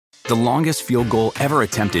The longest field goal ever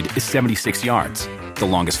attempted is 76 yards. The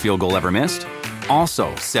longest field goal ever missed?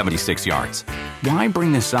 Also 76 yards. Why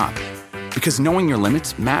bring this up? Because knowing your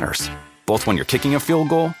limits matters, both when you're kicking a field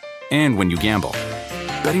goal and when you gamble.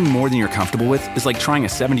 Betting more than you're comfortable with is like trying a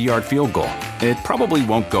 70-yard field goal. It probably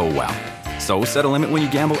won't go well. So set a limit when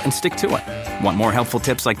you gamble and stick to it. Want more helpful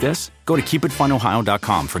tips like this? Go to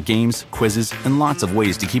keepitfunohio.com for games, quizzes, and lots of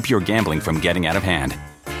ways to keep your gambling from getting out of hand.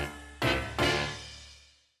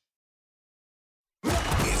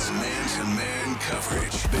 It's man-to-man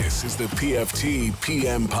coverage. This is the PFT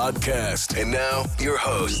PM podcast. And now, your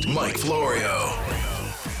host, Mike Florio.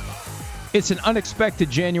 It's an unexpected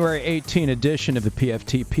January 18 edition of the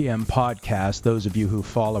PFT PM podcast. Those of you who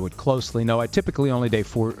follow it closely know I typically only do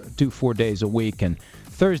 4 days a week, and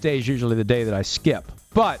Thursday is usually the day that I skip.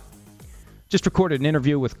 But just recorded an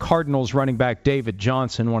interview with Cardinals running back David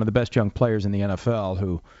Johnson, one of the best young players in the NFL,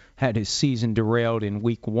 who had his season derailed in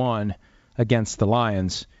Week 1 against the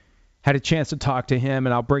Lions. Had a chance to talk to him,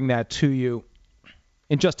 and I'll bring that to you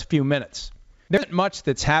in just a few minutes. There isn't much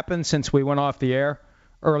that's happened since we went off the air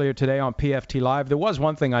earlier today on PFT Live. There was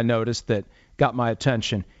one thing I noticed that got my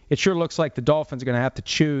attention. It sure looks like the Dolphins are going to have to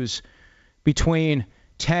choose between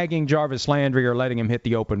tagging Jarvis Landry or letting him hit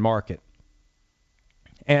the open market.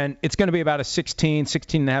 And it's going to be about a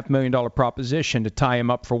 $16.5 million proposition to tie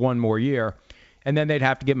him up for one more year. And then they'd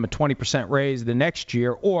have to give him a 20% raise the next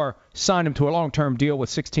year or sign him to a long-term deal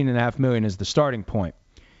with $16.5 million as the starting point.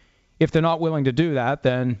 If they're not willing to do that,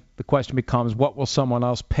 then the question becomes, what will someone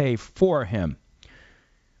else pay for him?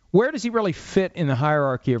 Where does he really fit in the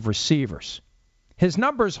hierarchy of receivers? His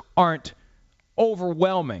numbers aren't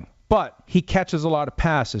overwhelming, but he catches a lot of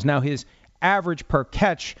passes. Now, his average per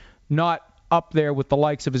catch, not up there with the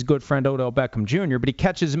likes of his good friend Odell Beckham Jr., but he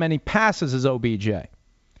catches as many passes as OBJ.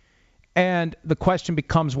 And the question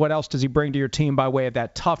becomes, what else does he bring to your team by way of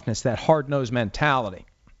that toughness, that hard-nosed mentality?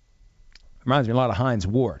 Reminds me a lot of Hines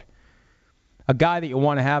Ward. A guy that you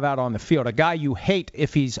want to have out on the field, a guy you hate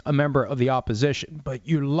if he's a member of the opposition, but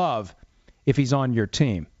you love if he's on your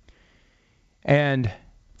team. And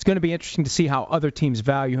it's going to be interesting to see how other teams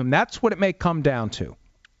value him. That's what it may come down to.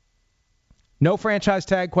 No franchise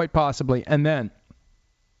tag, quite possibly, and then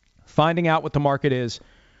finding out what the market is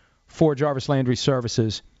for Jarvis Landry's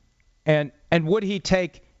services. And would he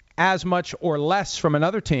take as much or less from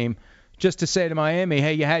another team just to say to Miami,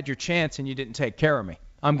 hey, you had your chance and you didn't take care of me.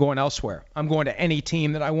 I'm going elsewhere. I'm going to any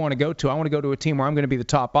team that I want to go to. I want to go to a team where I'm going to be the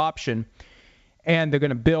top option, and they're going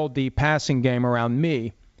to build the passing game around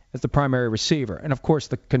me as the primary receiver. And, of course,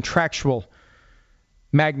 the contractual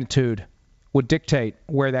magnitude would dictate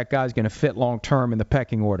where that guy's going to fit long-term in the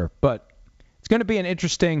pecking order. But it's going to be an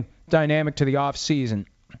interesting dynamic to the offseason.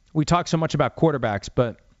 We talk so much about quarterbacks,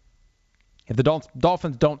 but if the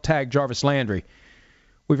Dolphins don't tag Jarvis Landry,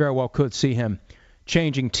 we very well could see him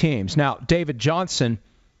changing teams. Now, David Johnson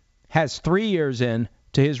has 3 years in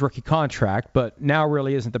to his rookie contract, but now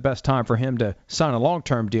really isn't the best time for him to sign a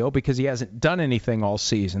long-term deal because he hasn't done anything all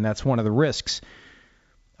season. That's one of the risks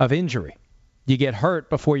of injury. You get hurt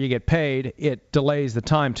before you get paid, it delays the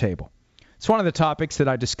timetable. It's one of the topics that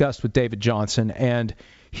I discussed with David Johnson, and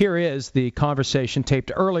here is the conversation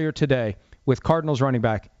taped earlier today with Cardinals running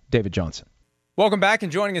back David Johnson. Welcome back,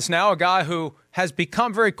 and joining us now, a guy who has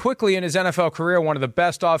become very quickly in his NFL career one of the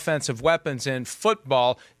best offensive weapons in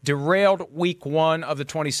football, derailed Week 1 of the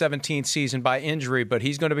 2017 season by injury, but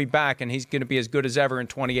he's going to be back, and he's going to be as good as ever in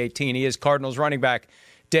 2018. He is Cardinals running back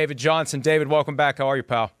David Johnson. David, welcome back. How are you,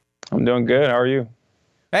 pal? I'm doing good. How are you?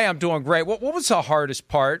 Hey, I'm doing great. What was the hardest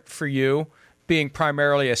part for you being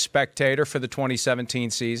primarily a spectator for the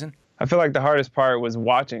 2017 season? I feel like the hardest part was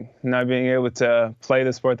watching, not being able to play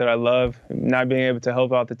the sport that I love, not being able to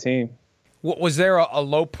help out the team. Was there a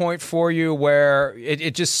low point for you where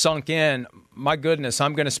it just sunk in, my goodness,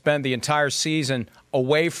 I'm going to spend the entire season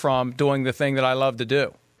away from doing the thing that I love to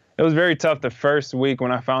do? It was very tough the first week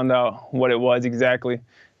when I found out what it was exactly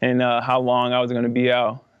and how long I was going to be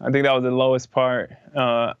out. I think that was the lowest part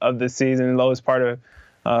of the season, the lowest part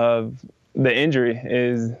of the injury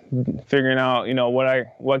is figuring out,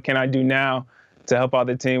 what can I do now to help out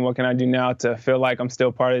the team? What can I do now to feel like I'm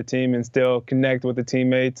still part of the team and still connect with the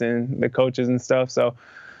teammates and the coaches and stuff? So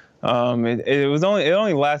it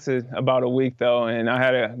only lasted about a week though, and I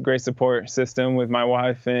had a great support system with my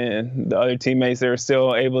wife and the other teammates. They were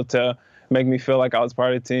still able to make me feel like I was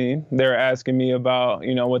part of the team. They were asking me about,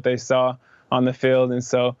 what they saw on the field, and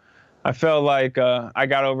so I felt like I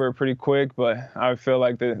got over it pretty quick, but I feel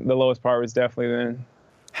like the lowest part was definitely then.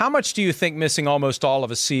 How much do you think missing almost all of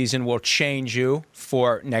a season will change you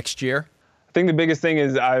for next year? I think the biggest thing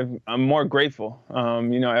is I'm more grateful.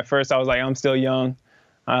 At first I was like, I'm still young.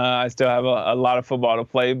 I still have a lot of football to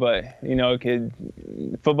play, but,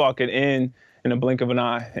 football could end in a blink of an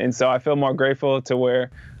eye. And so I feel more grateful to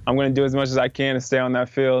where I'm going to do as much as I can to stay on that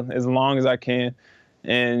field as long as I can.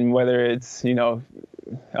 And whether it's,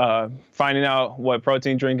 finding out what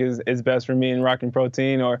protein drink is best for me and rocking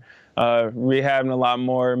protein, or rehabbing a lot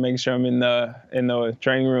more, making sure I'm in the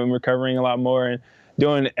training room recovering a lot more, and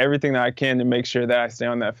doing everything that I can to make sure that I stay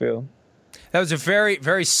on that field. That was a very,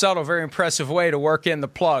 very subtle, very impressive way to work in the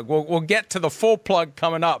plug. We'll get to the full plug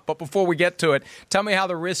coming up, but before we get to it, tell me how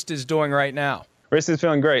the wrist is doing right now. Wrist is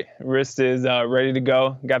feeling great. Wrist is ready to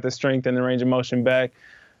go. Got the strength and the range of motion back.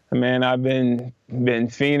 Man, I've been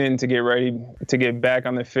fiending to get ready to get back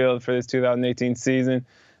on the field for this 2018 season,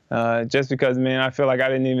 just because, man, I feel like I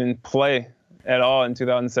didn't even play at all in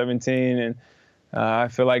 2017, and I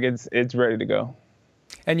feel like it's ready to go.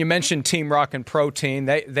 And you mentioned Team Rockin' Protein.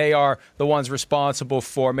 They are the ones responsible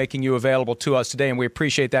for making you available to us today, and we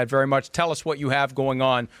appreciate that very much. Tell us what you have going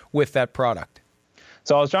on with that product.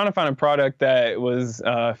 So I was trying to find a product that was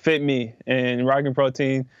fit me, and Rockin'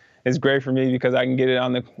 Protein is great for me because I can get it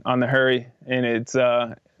on the hurry, and it's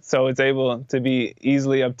so it's able to be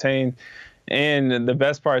easily obtained. And the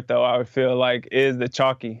best part, though, I would feel like, is the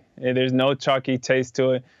chalky. There's no chalky taste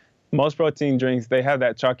to it. Most protein drinks, they have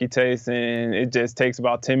that chalky taste, and it just takes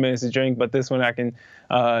about 10 minutes to drink. But this one, I can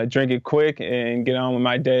drink it quick and get on with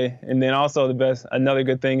my day. And then also another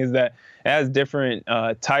good thing is that it has different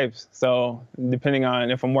types. So depending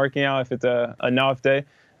on if I'm working out, if it's an off day,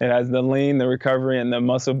 it has the lean, the recovery, and the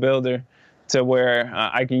muscle builder, to where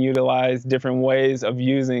I can utilize different ways of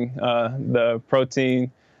using the protein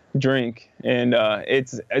drink. And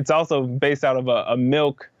it's also based out of a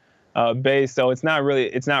milk base, so it's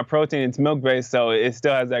not protein, it's milk based, so it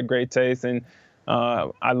still has that great taste, and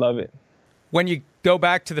I love it. When you go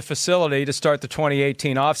back to the facility to start the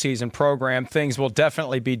 2018 offseason program, things will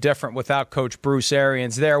definitely be different without Coach Bruce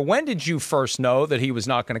Arians there. When did you first know that he was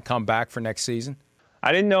not going to come back for next season?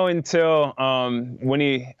 I didn't know until when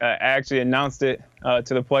he actually announced it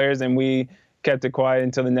to the players, and we kept it quiet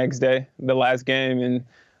until the next day, the last game, and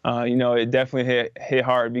it definitely hit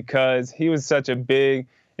hard because he was such a big,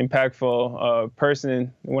 impactful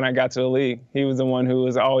person when I got to the league. He was the one who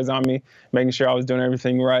was always on me, making sure I was doing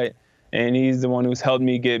everything right. And he's the one who's helped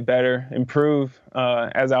me get better, improve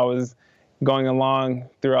as I was going along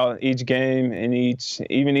throughout each game and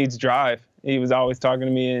even each drive. He was always talking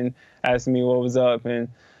to me and asking me what was up and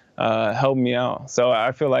helping me out. So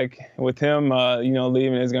I feel like with him,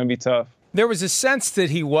 leaving is going to be tough. There was a sense that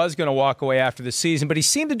he was going to walk away after the season, but he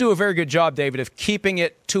seemed to do a very good job, David, of keeping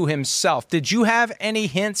it to himself. Did you have any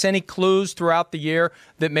hints, any clues throughout the year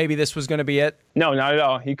that maybe this was going to be it? No, not at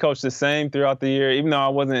all. He coached the same throughout the year. Even though I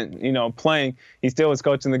wasn't, playing, he still was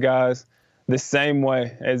coaching the guys the same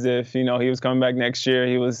way as if, he was coming back next year.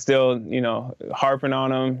 He was still, harping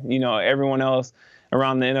on them, everyone else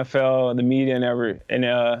around the NFL, the media, and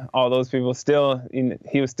all those people still,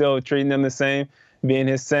 he was still treating them the same, being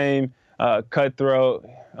his same cutthroat,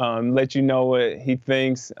 let you know what he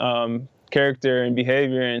thinks, character and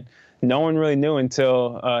behavior, and no one really knew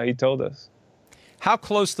until he told us. How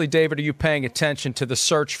closely, David, are you paying attention to the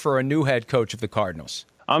search for a new head coach of the Cardinals?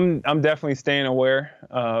 I'm definitely staying aware,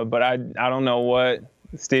 but I don't know what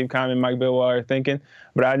Steve Keim and Mike Bidwell are thinking,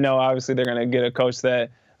 but I know obviously they're going to get a coach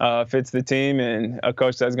that fits the team and a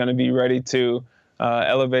coach that's going to be ready to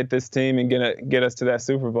elevate this team and get us to that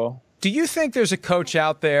Super Bowl. Do you think there's a coach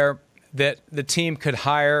out there that the team could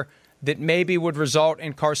hire that maybe would result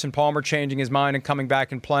in Carson Palmer changing his mind and coming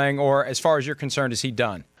back and playing, or as far as you're concerned, is he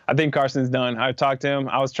done? I think Carson's done. I've talked to him.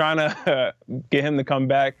 I was trying to get him to come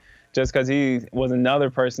back just because he was another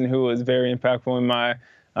person who was very impactful in my,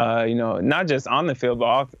 not just on the field,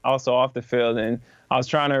 but also off the field. And I was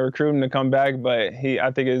trying to recruit him to come back, but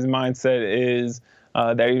I think his mindset is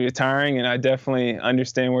that he's retiring, and I definitely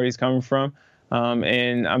understand where he's coming from.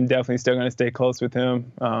 And I'm definitely still going to stay close with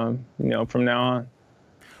him, from now on.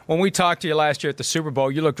 When we talked to you last year at the Super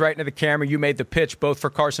Bowl, you looked right into the camera. You made the pitch both for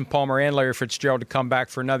Carson Palmer and Larry Fitzgerald to come back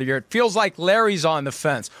for another year. It feels like Larry's on the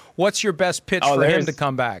fence. What's your best pitch for him to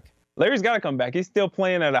come back? Larry's got to come back. He's still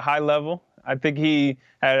playing at a high level. I think he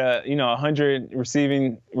had 100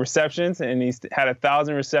 receiving receptions, and he's had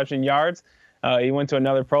 1,000 reception yards. He went to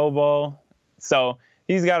another Pro Bowl. So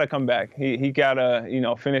he's got to come back. He got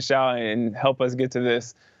to, finish out and help us get to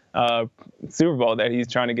this Super Bowl that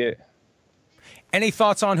he's trying to get. Any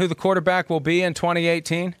thoughts on who the quarterback will be in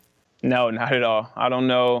 2018? No, not at all. I don't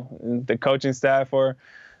know the coaching staff or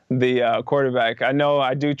the quarterback. I know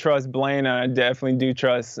I do trust Blaine, and I definitely do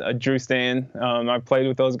trust Drew Stanton. I've played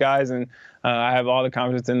with those guys, and I have all the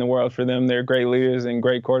confidence in the world for them. They're great leaders and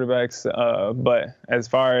great quarterbacks. But as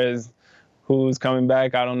far as who's coming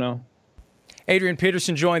back, I don't know. Adrian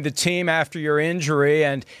Peterson joined the team after your injury,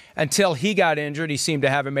 and until he got injured, he seemed to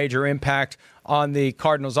have a major impact on the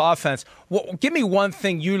Cardinals offense. Well, give me one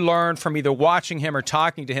thing you learned from either watching him or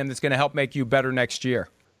talking to him that's going to help make you better next year.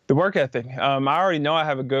 The work ethic. I already know I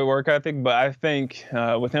have a good work ethic, but I think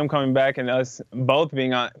with him coming back and us both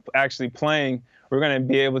being actually playing, we're going to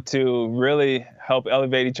be able to really help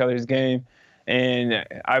elevate each other's game. And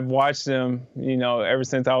I've watched him, ever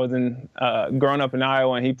since I was growing up in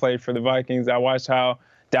Iowa and he played for the Vikings. I watched how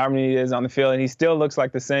dominant he is on the field, and he still looks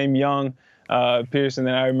like the same young Peterson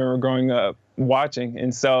that I remember growing up watching.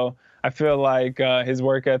 And so I feel like his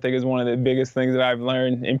work ethic is one of the biggest things that I've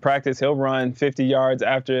learned. In practice, he'll run 50 yards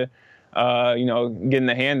after, getting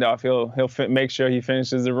the handoff. He'll make sure he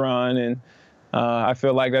finishes the run, and I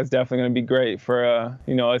feel like that's definitely going to be great for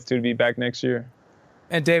us two to be back next year.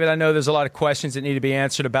 And, David, I know there's a lot of questions that need to be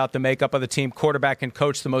answered about the makeup of the team, quarterback and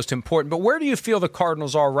coach, the most important. But where do you feel the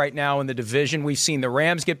Cardinals are right now in the division? We've seen the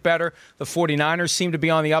Rams get better. The 49ers seem to be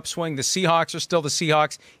on the upswing. The Seahawks are still the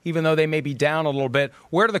Seahawks, even though they may be down a little bit.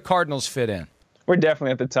 Where do the Cardinals fit in? We're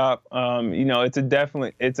definitely at the top.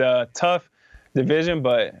 It's a tough division,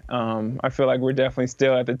 but I feel like we're definitely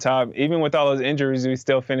still at the top. Even with all those injuries, we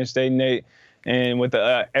still finished 8-8. And with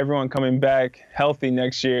everyone coming back healthy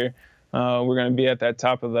next year, we're going to be at that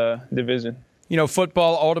top of the division.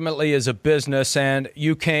 Football ultimately is a business, and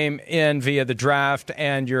you came in via the draft,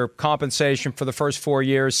 and your compensation for the first 4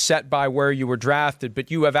 years set by where you were drafted,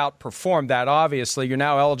 but you have outperformed that, obviously. You're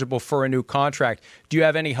now eligible for a new contract. Do you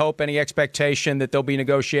have any hope, any expectation that there'll be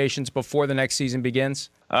negotiations before the next season begins?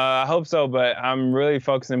 I hope so, but I'm really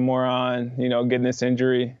focusing more on, getting this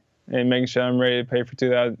injury and making sure I'm ready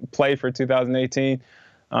to play for 2018.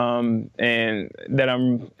 And that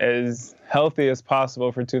I'm as healthy as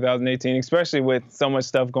possible for 2018, especially with so much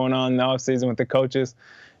stuff going on in the offseason with the coaches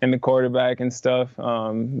and the quarterback and stuff,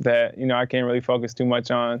 that, I can't really focus too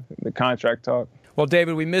much on the contract talk. Well,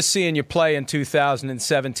 David, we missed seeing you play in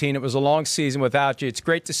 2017. It was a long season without you. It's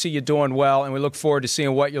great to see you doing well, and we look forward to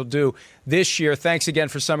seeing what you'll do this year. Thanks again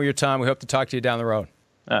for some of your time. We hope to talk to you down the road.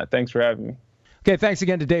 Thanks for having me. Okay, thanks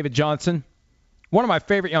again to David Johnson. One of my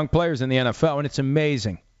favorite young players in the NFL, and it's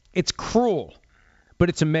amazing. It's cruel, but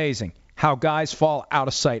it's amazing how guys fall out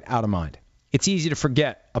of sight, out of mind. It's easy to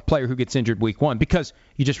forget a player who gets injured week one because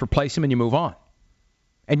you just replace him and you move on.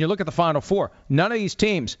 And you look at the Final Four, none of these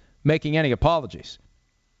teams making any apologies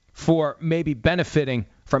for maybe benefiting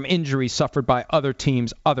from injuries suffered by other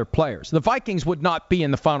teams, other players. The Vikings would not be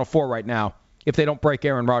in the Final Four right now if they don't break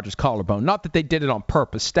Aaron Rodgers' collarbone. Not that they did it on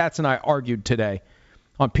purpose. Stats and I argued today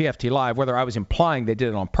on PFT Live whether I was implying they did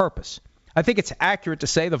it on purpose. I think it's accurate to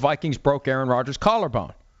say the Vikings broke Aaron Rodgers'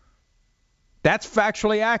 collarbone. That's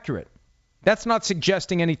factually accurate. That's not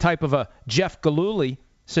suggesting any type of a Jeff Gillooly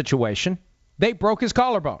situation. They broke his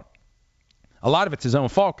collarbone. A lot of it's his own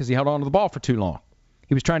fault because he held on to the ball for too long.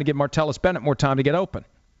 He was trying to give Martellus Bennett more time to get open.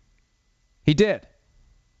 He did. And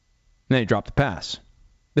then he dropped the pass.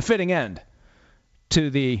 The fitting end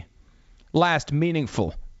to the last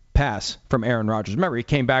meaningful pass from Aaron Rodgers. Remember, he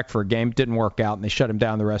came back for a game, didn't work out, and they shut him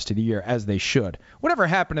down the rest of the year, as they should. Whatever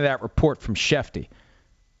happened to that report from Shefty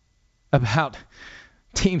about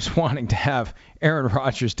teams wanting to have Aaron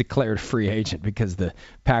Rodgers declared free agent because the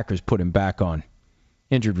Packers put him back on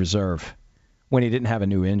injured reserve when he didn't have a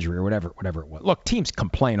new injury or whatever it was. Look, teams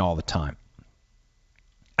complain all the time.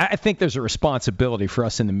 I think there's a responsibility for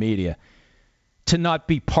us in the media to not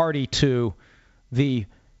be party to the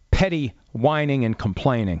petty whining and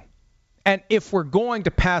complaining. And if we're going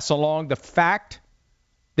to pass along the fact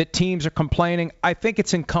that teams are complaining, I think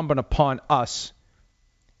it's incumbent upon us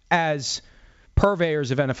as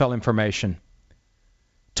purveyors of NFL information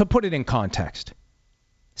to put it in context.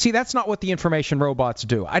 See, that's not what the information robots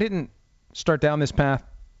do. I didn't start down this path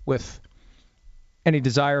with any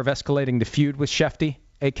desire of escalating the feud with Shefty,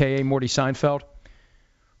 a.k.a. Morty Seinfeld.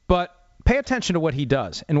 But pay attention to what he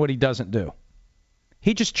does and what he doesn't do.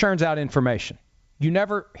 He just churns out information. You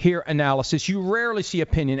never hear analysis. You rarely see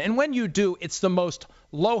opinion. And when you do, it's the most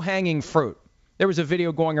low-hanging fruit. There was a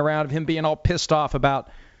video going around of him being all pissed off about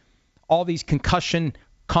all these concussion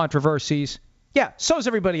controversies. Yeah, so's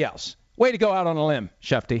everybody else. Way to go out on a limb,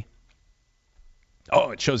 Shefty.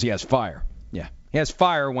 Oh, it shows he has fire. Yeah, he has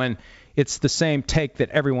fire when it's the same take that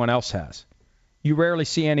everyone else has. You rarely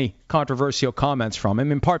see any controversial comments from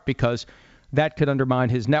him, in part because that could undermine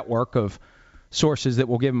his network of sources that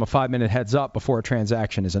will give him a 5-minute heads up before a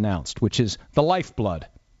transaction is announced, which is the lifeblood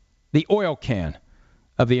The oil can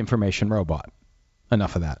of the information robot.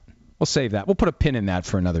 Enough of that. We'll save that. We'll put a pin in that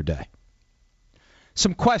for another day.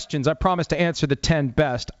 Some questions. I promised to answer the 10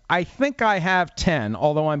 best. I think I have 10,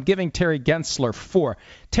 although I'm giving Terry Gensler 4.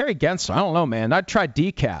 Terry Gensler, I don't know, man. I'd try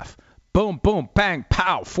decaf. Boom, boom, bang,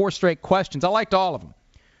 pow. 4 straight questions. I liked all of them.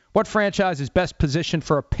 What franchise is best positioned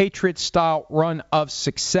for a Patriot-style run of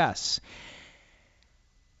success?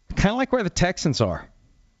 Kind of like where the Texans are.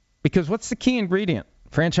 Because what's the key ingredient?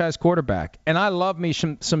 Franchise quarterback. And I love me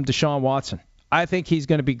some Deshaun Watson. I think he's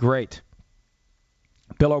going to be great.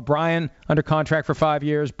 Bill O'Brien under contract for 5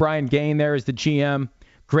 years. Brian Gain there is the GM.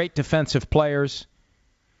 Great defensive players.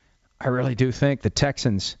 I really do think the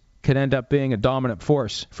Texans could end up being a dominant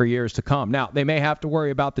force for years to come. Now, they may have to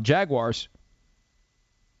worry about the Jaguars.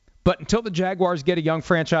 But until the Jaguars get a young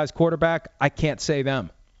franchise quarterback, I can't say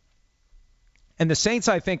them. And the Saints,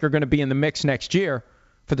 I think, are going to be in the mix next year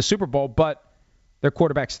for the Super Bowl, but their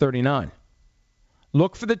quarterback's 39.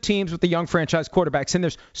 Look for the teams with the young franchise quarterbacks. And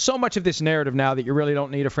there's so much of this narrative now that you really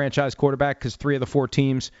don't need a franchise quarterback because 3 of the 4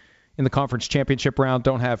 teams in the conference championship round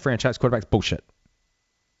don't have franchise quarterbacks. Bullshit.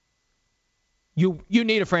 You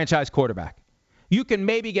need a franchise quarterback. You can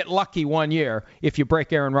maybe get lucky one year if you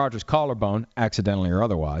break Aaron Rodgers' collarbone, accidentally or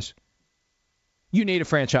otherwise. You need a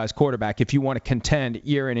franchise quarterback if you want to contend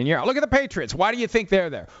year in and year out. Look at the Patriots. Why do you think they're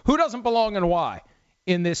there? Who doesn't belong and why?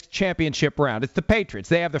 In this championship round. It's the Patriots.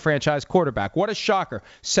 They have the franchise quarterback. What a shocker.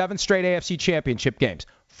 7 straight AFC championship games.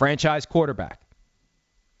 Franchise quarterback.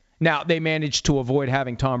 Now, they managed to avoid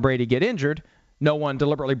having Tom Brady get injured. No one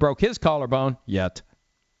deliberately broke his collarbone yet.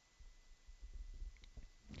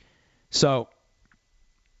 So,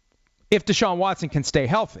 if Deshaun Watson can stay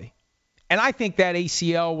healthy, and I think that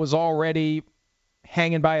ACL was already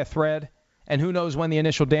hanging by a thread, and who knows when the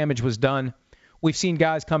initial damage was done. We've seen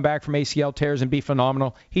guys come back from ACL tears and be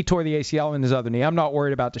phenomenal. He tore the ACL in his other knee. I'm not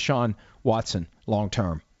worried about Deshaun Watson long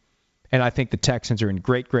term. And I think the Texans are in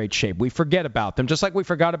great, great shape. We forget about them, just like we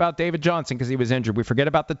forgot about David Johnson because he was injured. We forget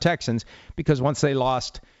about the Texans because once they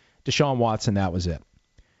lost Deshaun Watson, that was it.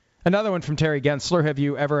 Another one from Terry Gensler. Have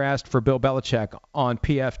you ever asked for Bill Belichick on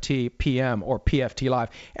PFT PM or PFT Live?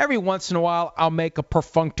 Every once in a while, I'll make a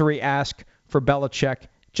perfunctory ask for Belichick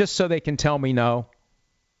just so they can tell me no.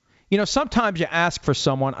 You know, sometimes you ask for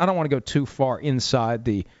someone. I don't want to go too far inside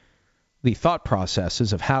the thought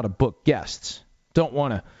processes of how to book guests. Don't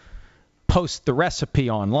want to post the recipe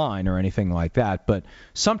online or anything like that. But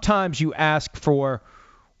sometimes you ask for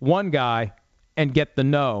one guy and get the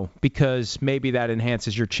no because maybe that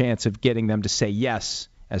enhances your chance of getting them to say yes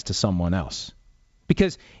as to someone else.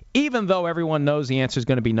 Because even though everyone knows the answer is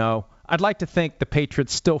going to be no, I'd like to think the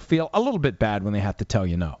Patriots still feel a little bit bad when they have to tell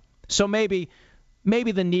you no. So maybe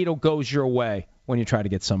the needle goes your way when you try to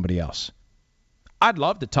get somebody else. I'd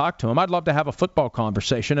love to talk to him. I'd love to have a football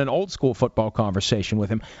conversation, an old school football conversation with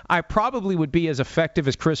him. I probably would be as effective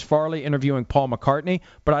as Chris Farley interviewing Paul McCartney,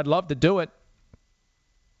 but I'd love to do it.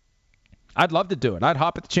 I'd love to do it. I'd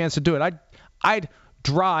hop at the chance to do it. I'd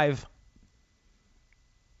drive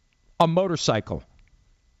a motorcycle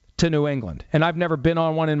to New England, and I've never been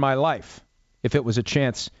on one in my life if it was a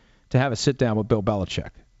chance to have a sit-down with Bill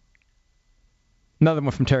Belichick. Another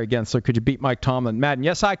one from Terry Gensler. Could you beat Mike Tomlin? Madden,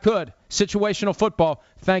 yes, I could. Situational football.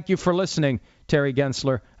 Thank you for listening, Terry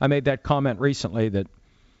Gensler. I made that comment recently that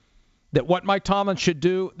what Mike Tomlin should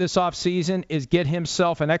do this offseason is get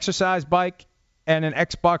himself an exercise bike and an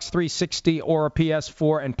Xbox 360 or a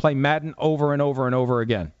PS4 and play Madden over and over and over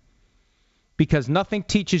again. Because nothing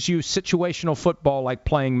teaches you situational football like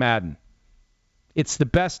playing Madden. It's the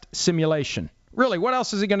best simulation. Really, what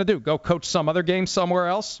else is he going to do? Go coach some other game somewhere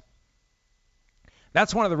else?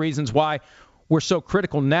 That's one of the reasons why we're so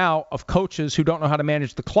critical now of coaches who don't know how to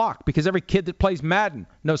manage the clock, because every kid that plays Madden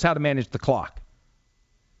knows how to manage the clock.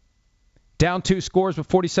 Down 2 scores with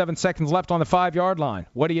 47 seconds left on the 5-yard line.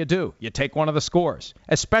 What do? You take one of the scores,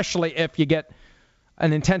 especially if you get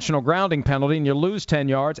an intentional grounding penalty and you lose 10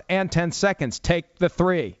 yards and 10 seconds. Take the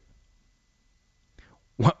 3.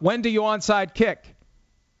 When do you onside kick?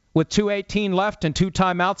 With 2:18 left and 2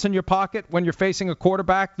 timeouts in your pocket when you're facing a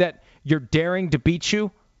quarterback that you're daring to beat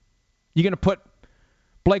you? You're going to put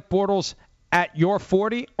Blake Bortles at your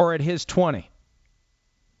 40 or at his 20?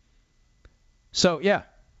 So, yeah,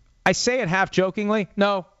 I say it half jokingly.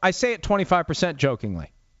 No, I say it 25%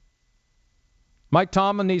 jokingly. Mike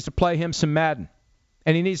Tomlin needs to play him some Madden,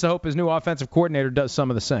 and he needs to hope his new offensive coordinator does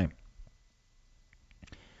some of the same.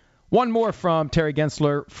 One more from Terry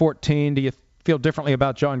Gensler, 14. Do you feel differently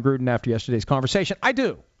about John Gruden after yesterday's conversation? I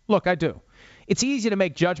do. Look, I do. It's easy to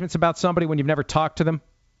make judgments about somebody when you've never talked to them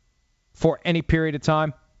for any period of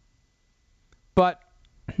time. But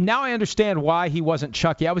now I understand why he wasn't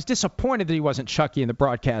Chucky. I was disappointed that he wasn't Chucky in the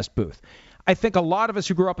broadcast booth. I think a lot of us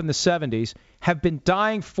who grew up in the 70s have been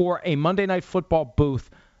dying for a Monday Night Football booth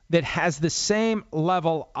that has the same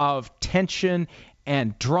level of tension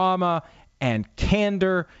and drama and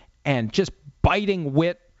candor and just biting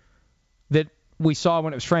wit that we saw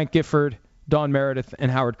when it was Frank Gifford, Don Meredith,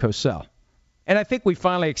 and Howard Cosell. And I think we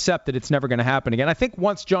finally accepted it's never going to happen again. I think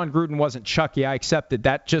once John Gruden wasn't Chucky, I accepted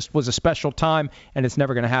that just was a special time and it's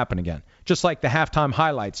never going to happen again. Just like the halftime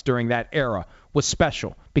highlights during that era was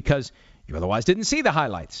special because you otherwise didn't see the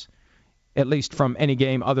highlights, at least from any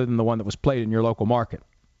game other than the one that was played in your local market.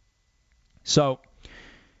 So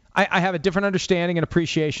I have a different understanding and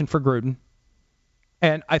appreciation for Gruden,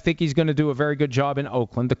 and I think he's going to do a very good job in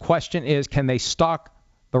Oakland. The question is, can they stock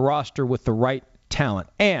the roster with the right talent?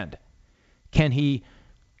 And can he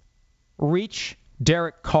reach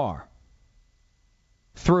Derek Carr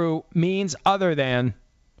through means other than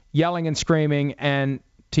yelling and screaming and,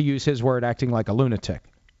 to use his word, acting like a lunatic,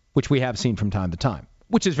 which we have seen from time to time,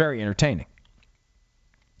 which is very entertaining.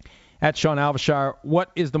 At Sean Alvashire,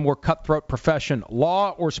 what is the more cutthroat profession, law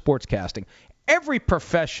or sportscasting? Every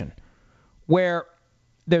profession where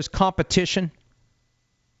there's competition,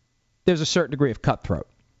 there's a certain degree of cutthroat.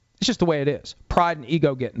 It's just the way it is. Pride and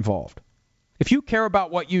ego get involved. If you care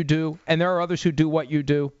about what you do, and there are others who do what you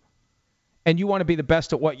do, and you want to be the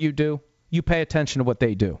best at what you do, you pay attention to what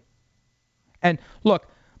they do. And look,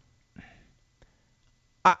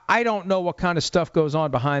 I don't know what kind of stuff goes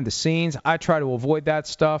on behind the scenes. I try to avoid that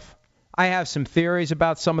stuff. I have some theories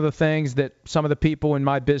about some of the things that some of the people in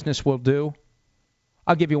my business will do.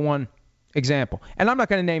 I'll give you one example. And I'm not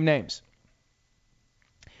going to name names.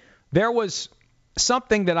 There was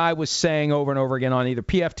something that I was saying over and over again on either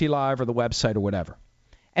PFT Live or the website or whatever.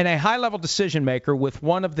 And a high-level decision maker with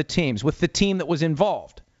one of the teams, with the team that was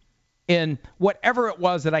involved in whatever it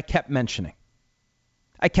was that I kept mentioning.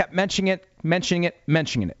 I kept mentioning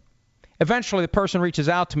it. Eventually, the person reaches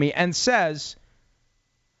out to me and says,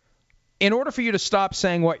 in order for you to stop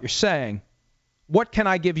saying what you're saying, what can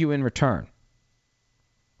I give you in return?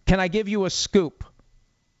 Can I give you a scoop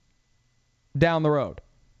down the road?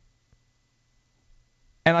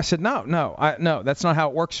 And I said, no, that's not how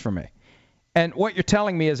it works for me. And what you're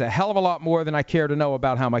telling me is a hell of a lot more than I care to know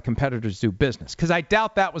about how my competitors do business. Because I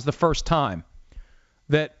doubt that was the first time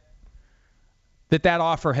that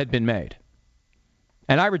offer had been made.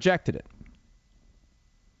 And I rejected it.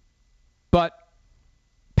 But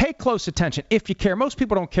pay close attention if you care. Most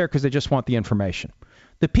people don't care because they just want the information.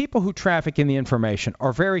 The people who traffic in the information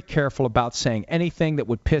are very careful about saying anything that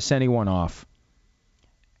would piss anyone off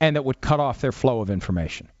and that would cut off their flow of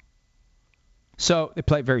information. So they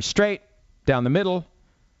play it very straight, down the middle,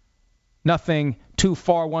 nothing too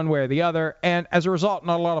far one way or the other, and as a result,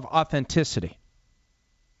 not a lot of authenticity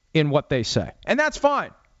in what they say. And that's fine.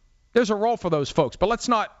 There's a role for those folks, but let's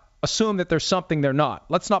not assume that there's something they're not.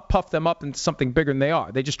 Let's not puff them up into something bigger than they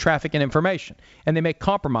are. They just traffic in information, and they make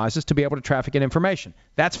compromises to be able to traffic in information.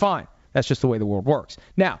 That's fine. That's just the way the world works.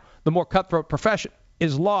 Now, the more cutthroat profession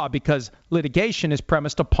is law because litigation is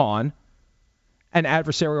premised upon an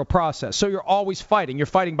adversarial process. So you're always fighting. You're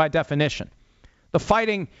fighting by definition. The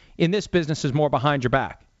fighting in this business is more behind your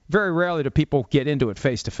back. Very rarely do people get into it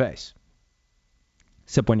face to face.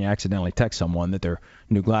 Except when you accidentally text someone that their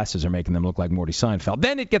new glasses are making them look like Morty Seinfeld.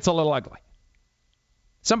 Then it gets a little ugly.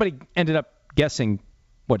 Somebody ended up guessing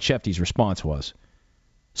what Shefty's response was.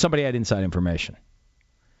 Somebody had inside information.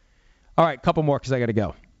 All right, couple more because I got to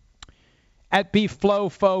go. At Beef Flow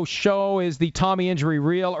Fo Show, is the Tommy injury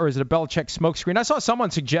real or is it a Belichick smokescreen? I saw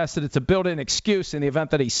someone suggest that it's a built-in excuse in the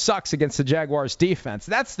event that he sucks against the Jaguars defense.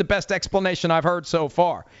 That's the best explanation I've heard so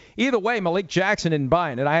far. Either way, Malik Jackson didn't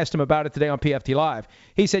buy it. I asked him about it today on PFT Live.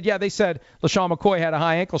 He said, yeah, they said LaShawn McCoy had a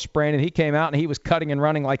high ankle sprain and he came out and he was cutting and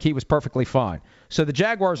running like he was perfectly fine. So the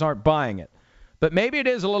Jaguars aren't buying it. But maybe it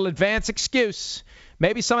is a little advanced excuse.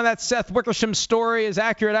 Maybe some of that Seth Wickersham story is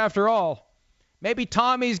accurate after all. Maybe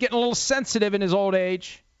Tommy's getting a little sensitive in his old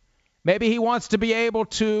age. Maybe he wants to be able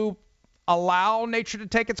to allow nature to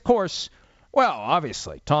take its course. Well,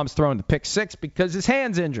 obviously, Tom's throwing the pick six because his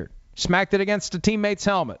hand's injured. Smacked it against a teammate's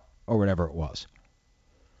helmet or whatever it was.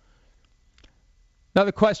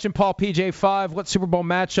 Another question, Paul PJ5. What Super Bowl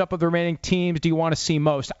matchup of the remaining teams do you want to see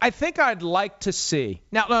most? I think I'd like to see.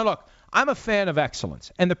 Now, look, I'm a fan of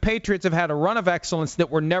excellence, and the Patriots have had a run of excellence that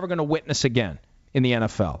we're never going to witness again in the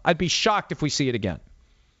NFL. I'd be shocked if we see it again.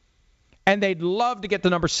 And they'd love to get the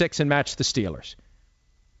number 6 and match the Steelers.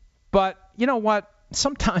 But you know what?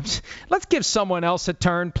 Sometimes let's give someone else a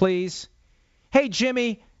turn, please. Hey,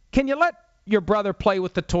 Jimmy, can you let your brother play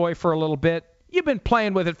with the toy for a little bit? You've been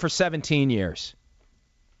playing with it for 17 years.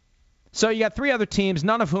 So you got 3 other teams,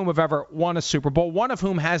 none of whom have ever won a Super Bowl, one of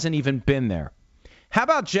whom hasn't even been there. How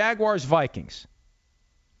about Jaguars-Vikings?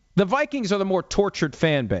 The Vikings are the more tortured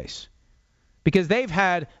fan base because they've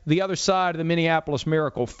had the other side of the Minneapolis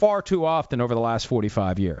Miracle far too often over the last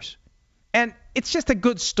 45 years. And it's just a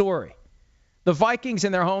good story. The Vikings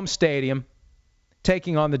in their home stadium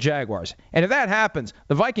taking on the Jaguars. And if that happens,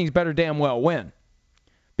 the Vikings better damn well win.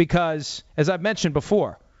 Because, as I've mentioned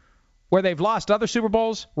before, where they've lost other Super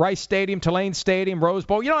Bowls, Rice Stadium, Tulane Stadium, Rose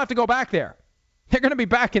Bowl, you don't have to go back there. They're going to be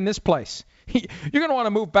back in this place. You're going to want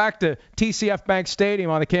to move back to TCF Bank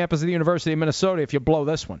Stadium on the campus of the University of Minnesota if you blow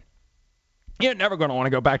this one. You're never going to want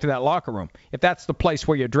to go back to that locker room if that's the place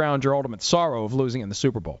where you drowned your ultimate sorrow of losing in the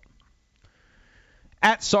Super Bowl.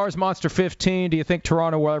 At SARS Monster 15, do you think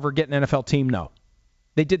Toronto will ever get an NFL team? No.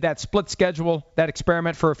 They did that split schedule, that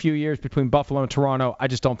experiment for a few years between Buffalo and Toronto. I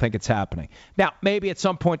just don't think it's happening. Now, maybe at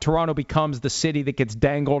some point Toronto becomes the city that gets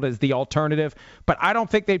dangled as the alternative, but I don't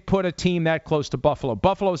think they'd put a team that close to Buffalo.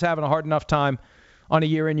 Buffalo's having a hard enough time on a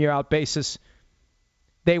year-in, year-out basis.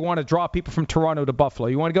 They want to draw people from Toronto to Buffalo.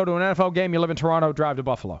 You want to go to an NFL game, you live in Toronto, drive to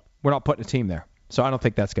Buffalo. We're not putting a team there. So I don't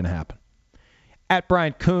think that's going to happen. At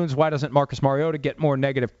Brian Coons, why doesn't Marcus Mariota get more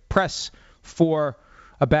negative press for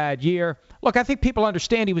a bad year? Look, I think people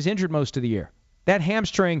understand he was injured most of the year. That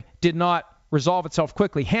hamstring did not resolve itself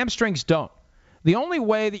quickly. Hamstrings don't. The only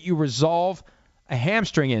way that you resolve a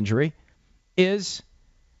hamstring injury is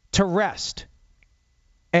to rest.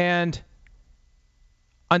 And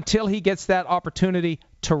until he gets that opportunity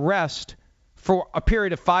to rest for a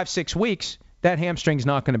period of 5-6 weeks, that hamstring's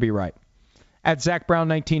not going to be right. At Zach Brown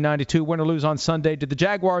 1992, win or lose on Sunday, did the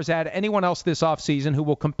Jaguars add anyone else this offseason who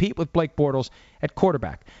will compete with Blake Bortles at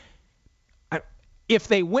quarterback? If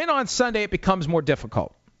they win on Sunday, it becomes more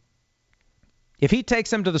difficult. If he takes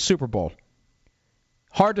them to the Super Bowl,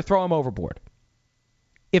 hard to throw him overboard.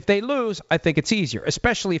 If they lose, I think it's easier,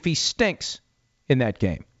 especially if he stinks in that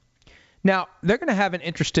game. Now, they're going to have an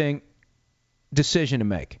interesting decision to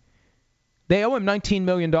make. They owe him $19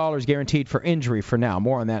 million guaranteed for injury for now.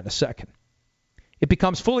 More on that in a second. It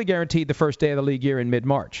becomes fully guaranteed the first day of the league year in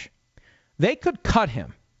mid-March. They could cut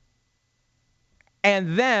him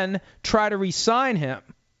and then try to re-sign him,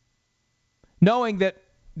 knowing that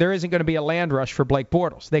there isn't going to be a land rush for Blake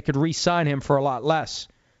Bortles. They could re-sign him for a lot less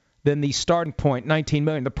than the starting point, $19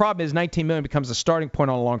 million. The problem is $19 million becomes the starting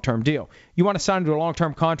point on a long-term deal. You want to sign him to a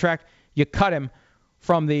long-term contract, you cut him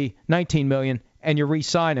from the $19 million and you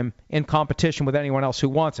re-sign him in competition with anyone else who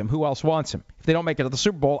wants him. Who else wants him? If they don't make it to the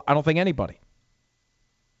Super Bowl, I don't think anybody.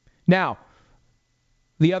 Now,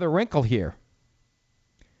 the other wrinkle here,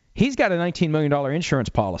 he's got a $19 million insurance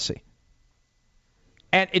policy.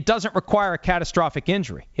 And it doesn't require a catastrophic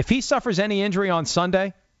injury. If he suffers any injury on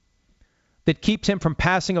Sunday that keeps him from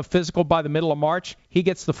passing a physical by the middle of March, he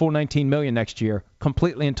gets the full $19 million next year,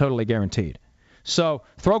 completely and totally guaranteed. So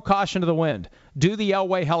throw caution to the wind. Do the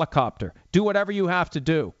Elway helicopter. Do whatever you have to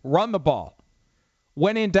do. Run the ball.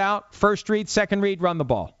 When in doubt, first read, second read, run the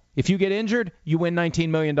ball. If you get injured, you win $19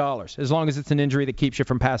 million, as long as it's an injury that keeps you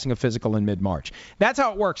from passing a physical in mid-March. That's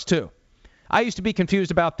how it works, too. I used to be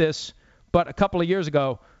confused about this, but a couple of years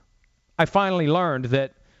ago, I finally learned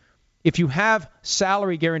that if you have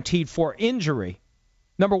salary guaranteed for injury,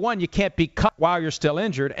 number one, you can't be cut while you're still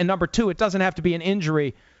injured, and number two, it doesn't have to be an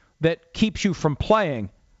injury that keeps you from playing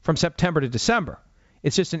from September to December.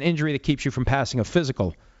 It's just an injury that keeps you from passing a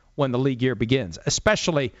physical when the league year begins,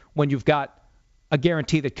 especially when you've got a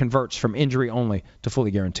guarantee that converts from injury only to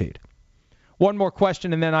fully guaranteed. One more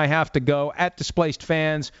question, and then I have to go. At Displaced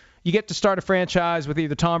Fans, you get to start a franchise with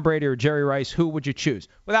either Tom Brady or Jerry Rice. Who would you choose?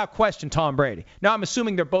 Without question, Tom Brady. Now, I'm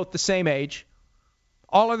assuming they're both the same age.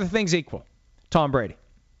 All other things equal, Tom Brady.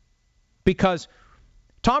 Because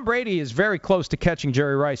Tom Brady is very close to catching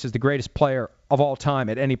Jerry Rice as the greatest player of all time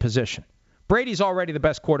at any position. Brady's already the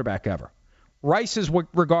best quarterback ever. Rice is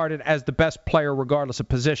regarded as the best player regardless of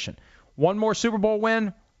position. One more Super Bowl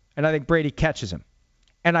win, and I think Brady catches him.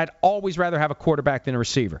 And I'd always rather have a quarterback than a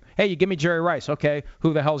receiver. Hey, you give me Jerry Rice. Okay,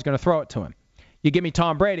 who the hell is going to throw it to him? You give me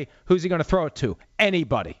Tom Brady. Who's he going to throw it to?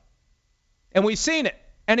 Anybody. And we've seen it.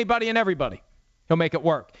 Anybody and everybody. He'll make it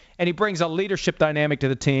work. And he brings a leadership dynamic to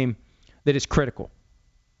the team that is critical.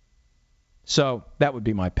 So that would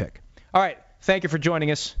be my pick. All right, thank you for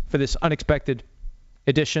joining us for this unexpected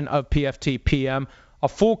edition of PFT PM. A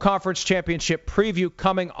full conference championship preview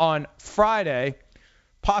coming on Friday,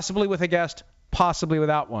 possibly with a guest, possibly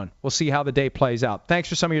without one. We'll see how the day plays out. Thanks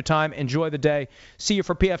for some of your time. Enjoy the day. See you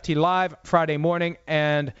for PFT Live Friday morning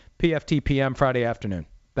and PFT PM Friday afternoon.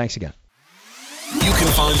 Thanks again. You can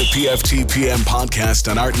find the PFT PM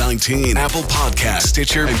podcast on Art19, Apple Podcasts,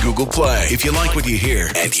 Stitcher, and Google Play. If you like what you hear,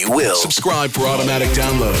 and you will, subscribe for automatic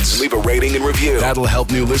downloads. Leave a rating and review. That'll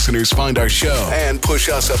help new listeners find our show and push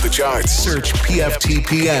us up the charts. Search PFT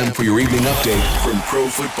PM for your evening update from Pro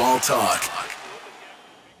Football Talk.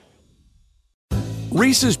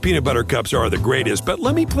 Reese's peanut butter cups are the greatest, but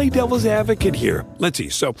let me play devil's advocate here. Let's see.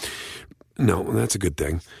 So, no, that's a good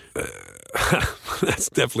thing. That's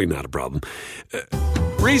definitely not a problem.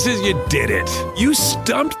 Reese's, you did it. You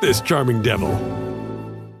stumped this charming devil.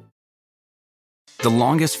 The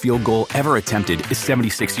longest field goal ever attempted is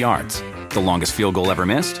 76 yards. The longest field goal ever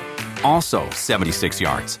missed? Also 76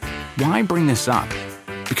 yards. Why bring this up?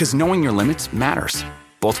 Because knowing your limits matters,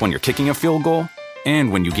 both when you're kicking a field goal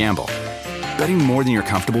and when you gamble. Betting more than you're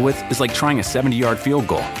comfortable with is like trying a 70-yard field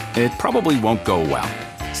goal. It probably won't go well.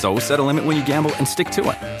 So set a limit when you gamble and stick to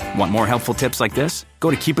it. Want more helpful tips like this? Go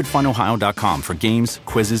to keepitfunohio.com for games,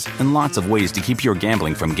 quizzes, and lots of ways to keep your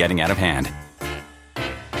gambling from getting out of hand.